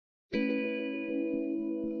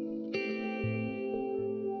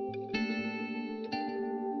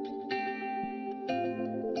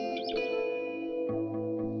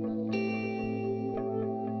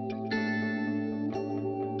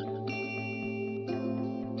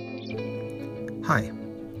Hi,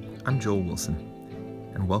 I'm Joel Wilson,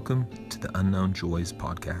 and welcome to the Unknown Joys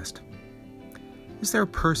podcast. Is there a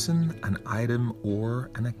person, an item, or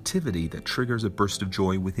an activity that triggers a burst of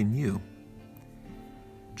joy within you?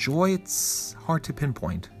 Joy, it's hard to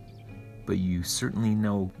pinpoint, but you certainly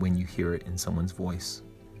know when you hear it in someone's voice.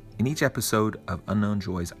 In each episode of Unknown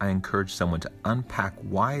Joys, I encourage someone to unpack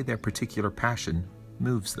why their particular passion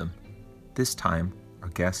moves them. This time, our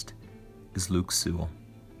guest is Luke Sewell.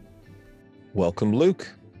 Welcome, Luke.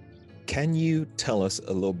 Can you tell us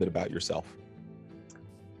a little bit about yourself?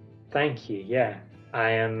 Thank you. Yeah, I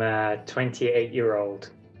am a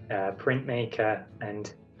 28-year-old printmaker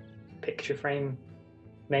and picture frame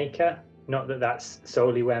maker. Not that that's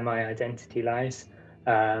solely where my identity lies,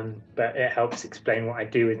 but it helps explain what I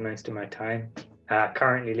do with most of my time. I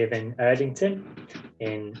currently live in Erdington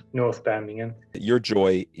in North Birmingham. Your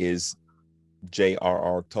joy is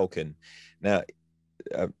J.R.R. Tolkien. Now,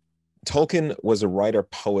 Tolkien was a writer,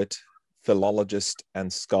 poet, philologist,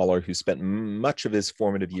 and scholar who spent much of his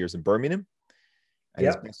formative years in Birmingham, and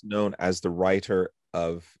is best known as the writer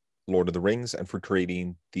of Lord of the Rings and for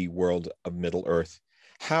creating the world of Middle-earth.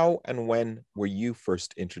 How and when were you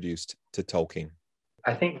first introduced to Tolkien?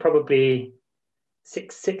 I think probably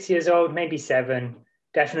six years old, maybe 7,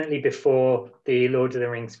 definitely before the Lord of the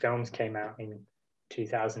Rings films came out in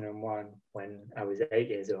 2001 when I was 8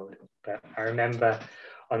 years old. But I remember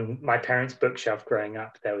on my parents' bookshelf growing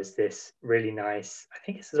up, there was this really nice, I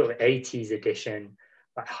think it's a sort of 80s edition,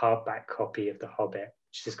 like hardback copy of The Hobbit,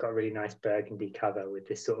 which has got a really nice burgundy cover with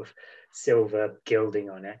this sort of silver gilding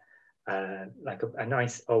on it, like a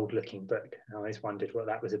nice old looking book. I always wondered what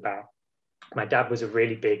that was about. My dad was a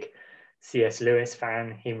really big C.S. Lewis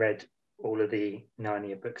fan. He read all of the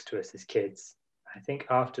Narnia books to us as kids. I think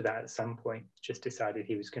after that, at some point, just decided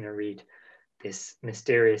he was going to read this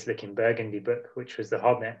mysterious looking burgundy book, which was The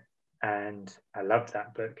Hobbit. And I loved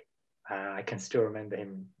that book. I can still remember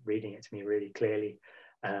him reading it to me really clearly.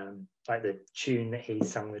 Like the tune that he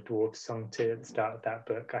sung the dwarf song to at the start of that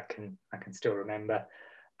book, I can still remember.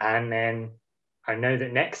 And then I know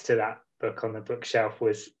that next to that book on the bookshelf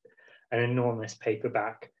was an enormous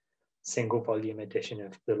paperback single volume edition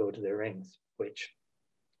of The Lord of the Rings, which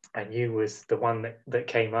I knew was the one that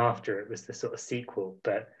came after. It was the sort of sequel,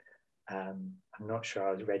 but I'm not sure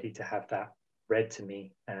I was ready to have that read to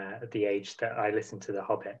me at the age that I listened to The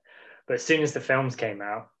Hobbit. But as soon as the films came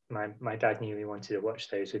out, my dad knew he wanted to watch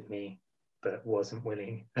those with me, but wasn't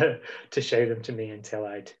willing to show them to me until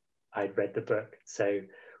I'd read the book. So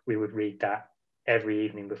we would read that every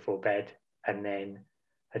evening before bed, and then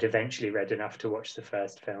I'd eventually read enough to watch the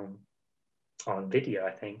first film on video,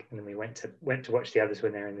 I think, and then we went to watch the others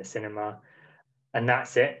when they were in the cinema. And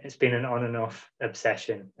that's it. It's been an on and off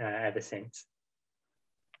obsession ever since.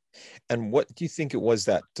 And what do you think it was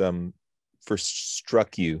that first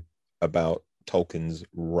struck you about Tolkien's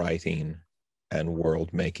writing and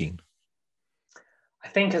world making? I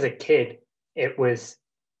think as a kid, it was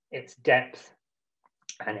its depth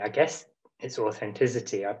and I guess its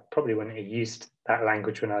authenticity. I probably wouldn't have used that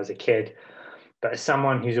language when I was a kid, but as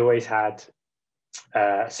someone who's always had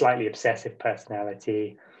a slightly obsessive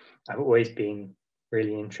personality, I've always been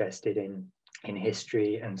really interested in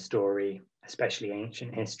history and story, especially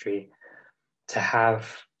ancient history. To have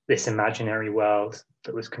this imaginary world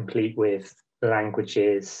that was complete with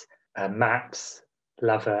languages, maps,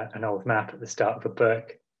 love an old map at the start of a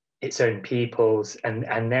book, its own peoples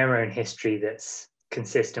and their own history that's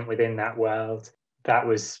consistent within that world, that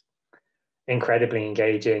was incredibly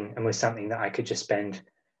engaging and was something that I could just spend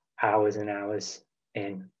hours and hours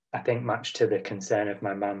in. I think much to the concern of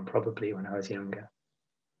my mum probably when I was younger.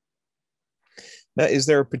 Now, is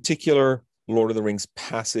there a particular Lord of the Rings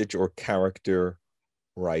passage or character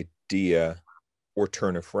or idea or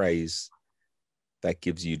turn of phrase that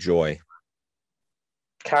gives you joy?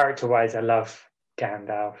 Character-wise, I love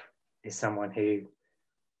Gandalf. Is someone who,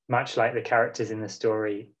 much like the characters in the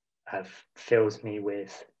story, fills me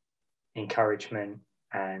with encouragement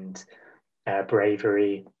and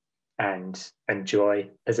bravery and joy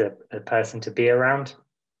as a person to be around.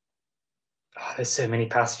 Oh, there's so many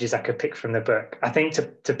passages I could pick from the book. I think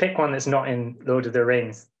to pick one that's not in Lord of the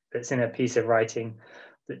Rings, that's in a piece of writing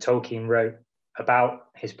that Tolkien wrote about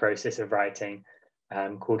his process of writing,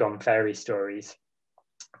 called On Fairy Stories,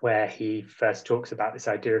 where he first talks about this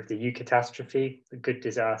idea of the eucatastrophe, the good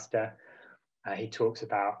disaster. He talks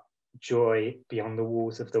about joy beyond the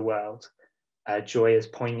walls of the world, joy as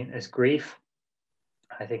poignant as grief.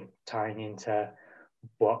 I think tying into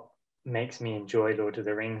what makes me enjoy Lord of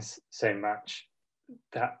the Rings so much,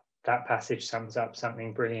 that passage sums up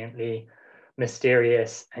something brilliantly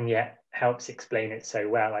mysterious and yet helps explain it so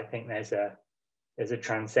well. I think there's a there's a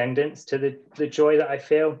transcendence to the joy that I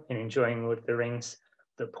feel in enjoying Lord of the Rings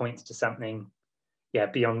that points to something,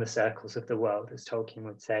 beyond the circles of the world, as Tolkien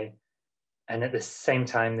would say. And at the same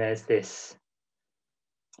time, there's this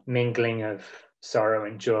mingling of sorrow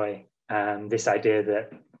and joy. This idea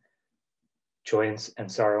that joy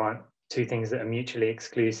and sorrow aren't two things that are mutually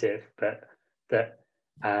exclusive, but that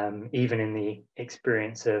even in the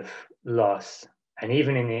experience of loss and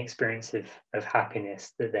even in the experience of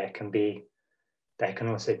happiness, that there can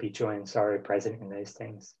also be joy and sorrow present in those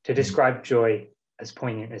things. To describe joy as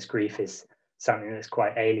poignant as grief is something that's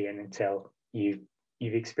quite alien until you've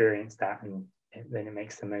experienced that, and then it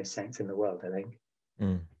makes the most sense in the world, I think.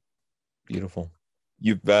 Beautiful.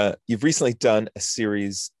 You've recently done a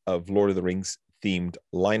series of Lord of the Rings themed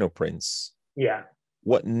lino prints. Yeah.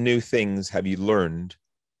 What new things have you learned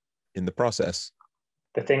in the process?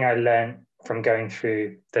 The thing I learned from going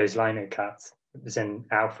through those lino cuts, it was an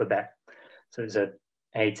alphabet. So it was a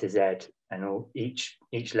A to Z, and each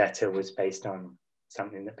letter was based on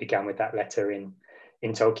something that began with that letter in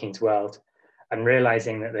Tolkien's world. And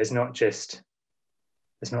realizing that there's not just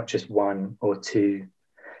one or two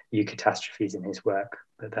eucatastrophes in his work,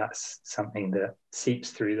 but that's something that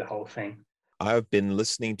seeps through the whole thing. I've been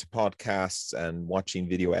listening to podcasts and watching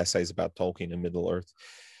video essays about Tolkien and Middle Earth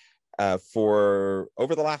for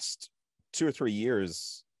over the last 2 or 3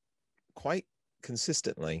 years, quite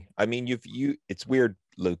consistently. I mean, it's weird,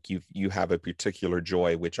 Luke, you have a particular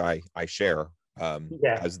joy, which I share.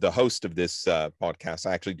 As the host of this podcast,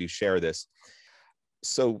 I actually do share this.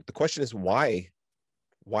 So the question is, why,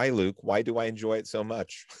 Luke? Why do I enjoy it so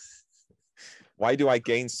much? Why do I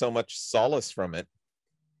gain so much solace from it?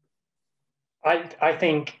 I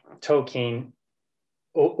think Tolkien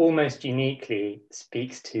almost uniquely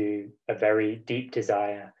speaks to a very deep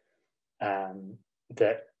desire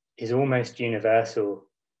that is almost universal.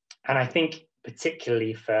 And I think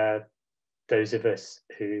particularly for those of us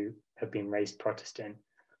who have been raised Protestant,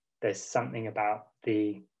 there's something about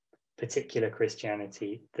the particular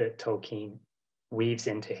Christianity that Tolkien weaves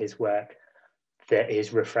into his work that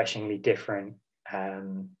is refreshingly different,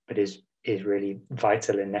 but is really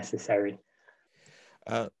vital and necessary.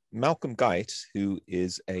 Malcolm Guite, who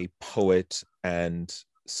is a poet and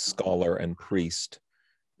scholar and priest,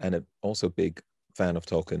 and also a big fan of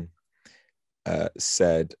Tolkien,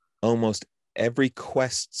 said almost every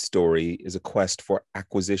quest story is a quest for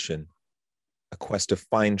acquisition, a quest to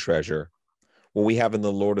find treasure. What we have in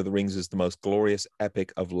The Lord of the Rings is the most glorious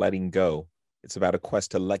epic of letting go. It's about a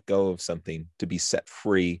quest to let go of something, to be set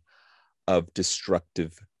free of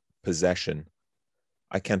destructive possession.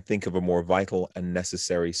 I can't think of a more vital and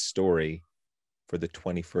necessary story for the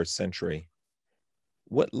 21st century.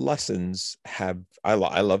 What lessons have, I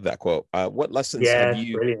love that quote. What lessons have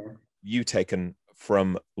you taken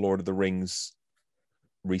from Lord of the Rings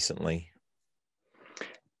recently?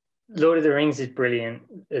 Lord of the Rings is brilliant,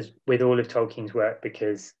 as with all of Tolkien's work,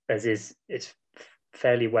 because it's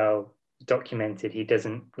fairly well documented, he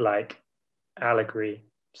doesn't like allegory.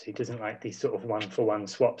 So he doesn't like these sort of one-for-one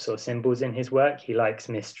swaps or symbols in his work. He likes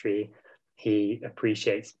mystery. He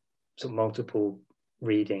appreciates sort of multiple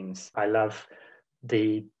readings. I love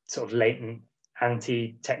the sort of latent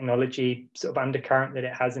anti-technology sort of undercurrent that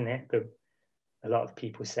it has in it. A lot of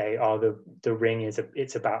people say, the ring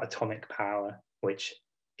it's about atomic power, which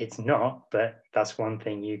it's not, but that's one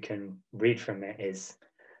thing you can read from it is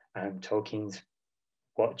Tolkien's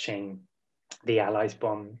watching the Allies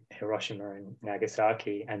bomb Hiroshima and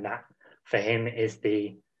Nagasaki, and that for him is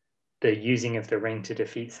the using of the ring to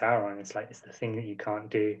defeat Sauron. It's the thing that you can't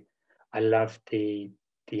do. I love the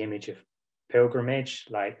image of pilgrimage,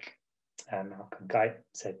 like Malcolm Guite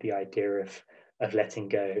said, the idea of letting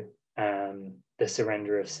go, the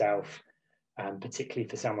surrender of self, particularly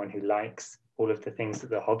for someone who likes all of the things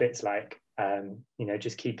that the hobbits like,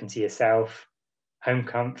 just keeping to yourself, home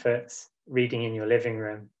comforts, reading in your living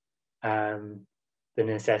room, the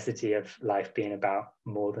necessity of life being about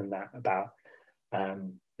more than that, about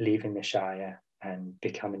leaving the Shire and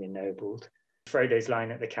becoming ennobled. Frodo's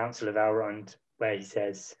line at the Council of Elrond, where he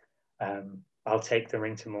says, I'll take the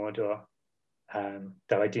ring to Mordor,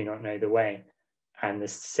 though I do not know the way. And the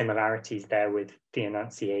similarities there with the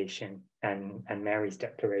Annunciation and Mary's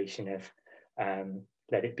declaration of,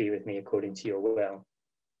 let it be with me according to your will.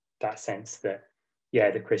 That sense that,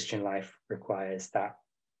 the Christian life requires that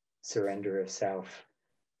surrender of self,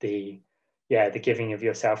 the giving of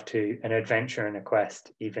yourself to an adventure and a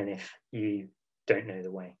quest, even if you don't know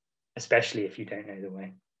the way, especially if you don't know the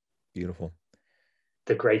way. Beautiful.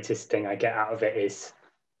 The greatest thing I get out of it is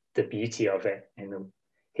the beauty of it,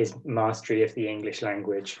 his mastery of the English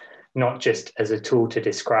language not just as a tool to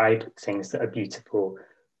describe things that are beautiful,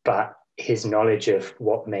 but his knowledge of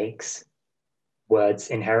what makes words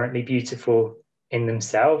inherently beautiful in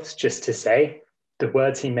themselves. Just to say, the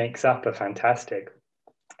words he makes up are fantastic.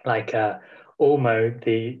 Like Ormo,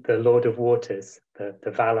 the Lord of Waters, the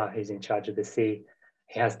Valar who's in charge of the sea,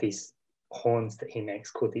 he has these horns that he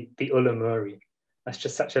makes called the Ulamuri. That's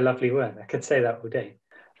just such a lovely word. I could say that all day.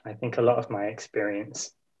 I think a lot of my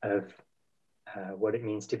experience of what it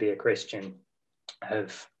means to be a Christian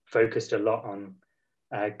have focused a lot on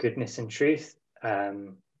goodness and truth,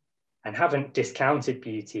 and haven't discounted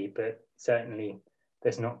beauty, but certainly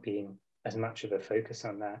there's not been as much of a focus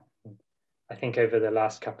on that. I think over the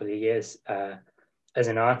last couple of years, as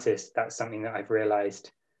an artist, that's something that I've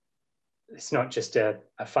realized. It's not just a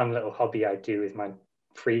fun little hobby I do with my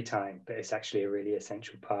free time, but it's actually a really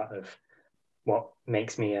essential part of what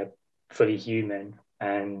makes me a fully human,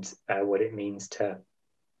 and what it means to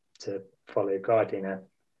follow God in a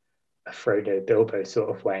Frodo Bilbo sort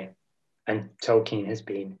of way. And Tolkien has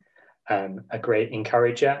been a great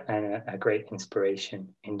encourager and a great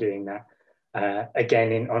inspiration in doing that.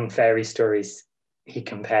 Again, on fairy stories, he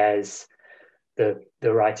compares the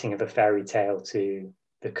writing of a fairy tale to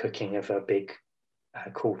the cooking of a big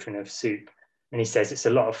cauldron of soup. And he says it's a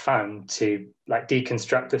lot of fun to like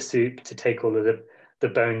deconstruct the soup, to take all of the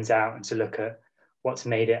bones out and to look at what's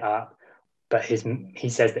made it up. But he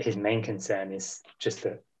says that his main concern is just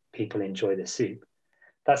that people enjoy the soup.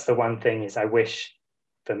 That's the one thing is I wish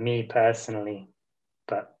for me personally,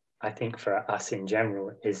 but I think for us in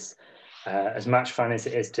general, is as much fun as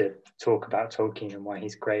it is to talk about Tolkien and why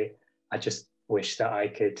he's great, I just wish that I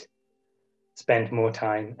could spend more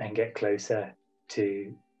time and get closer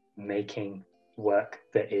to making work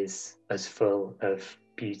that is as full of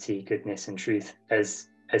beauty, goodness, and truth as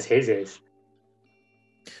his is.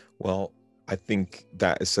 Well, I think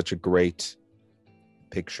that is such a great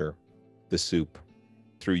picture, the soup.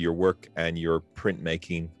 Through your work and your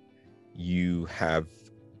printmaking, you have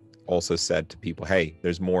also said to people, hey,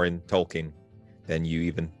 there's more in Tolkien than you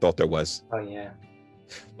even thought there was. Oh, yeah.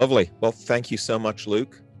 Lovely. Well, thank you so much,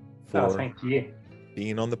 Luke, for thank you.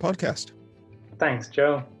 being on the podcast. Thanks,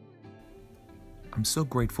 Joe. I'm so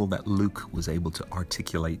grateful that Luke was able to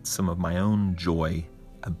articulate some of my own joy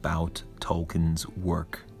about Tolkien's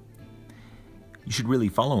work. You should really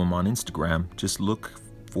follow him on Instagram. Just look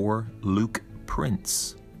for Luke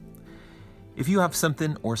Prints. If you have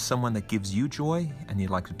something or someone that gives you joy and you'd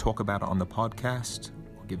like to talk about it on the podcast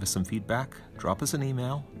or give us some feedback, drop us an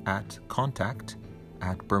email at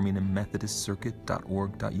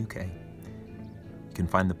contact@birminghammethodistcircuit.org.uk. You can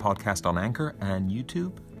find the podcast on Anchor and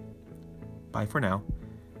YouTube. Bye for now,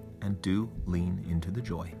 and do lean into the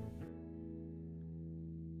joy.